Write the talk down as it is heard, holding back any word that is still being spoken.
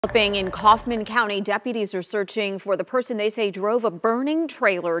In Kaufman County, deputies are searching for the person they say drove a burning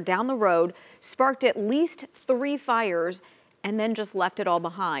trailer down the road, sparked at least 3 fires, and then just left it all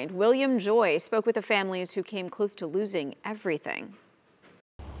behind. William Joy spoke with the families who came close to losing everything.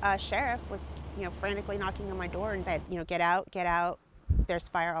 Sheriff was, frantically knocking on my door and said, get out. There's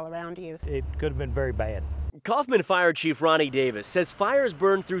fire all around you. It could have been very bad. Kaufman Fire Chief Ronnie Davis says fires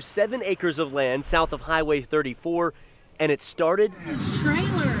burned through 7 acres of land south of Highway 34, and it started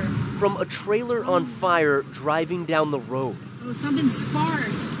from a trailer on fire driving down the road. Oh, something sparked.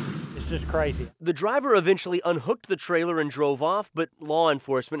 It's just crazy. The driver eventually unhooked the trailer and drove off, but law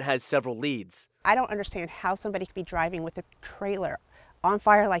enforcement has several leads. I don't understand how somebody could be driving with a trailer on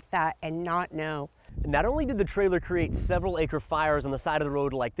fire like that and not know. Not only did the trailer create several acre fires on the side of the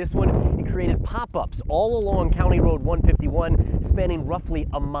road like this one, it created pop-ups all along County Road 151, spanning roughly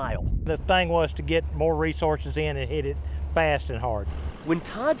a mile. The thing was to get more resources in and hit it fast and hard. When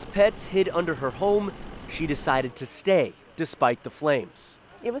Todd's pets hid under her home, she decided to stay, despite the flames.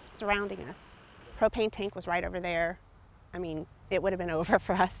 It was surrounding us. Propane tank was right over there. It would have been over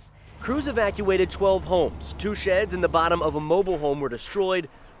for us. Crews evacuated 12 homes. 2 sheds and the bottom of a mobile home were destroyed,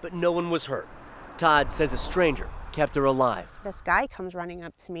 but no one was hurt. Todd says a stranger kept her alive. This guy comes running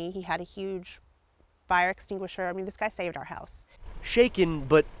up to me. He had a huge fire extinguisher. This guy saved our house. Shaken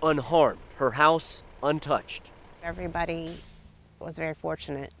but unharmed, her house untouched. Everybody was very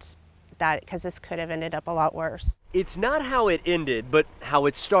fortunate because this could have ended up a lot worse. It's not how it ended, but how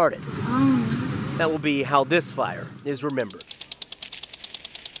it started. That will be how this fire is remembered.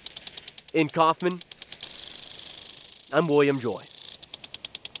 In Kaufman, I'm William Joy.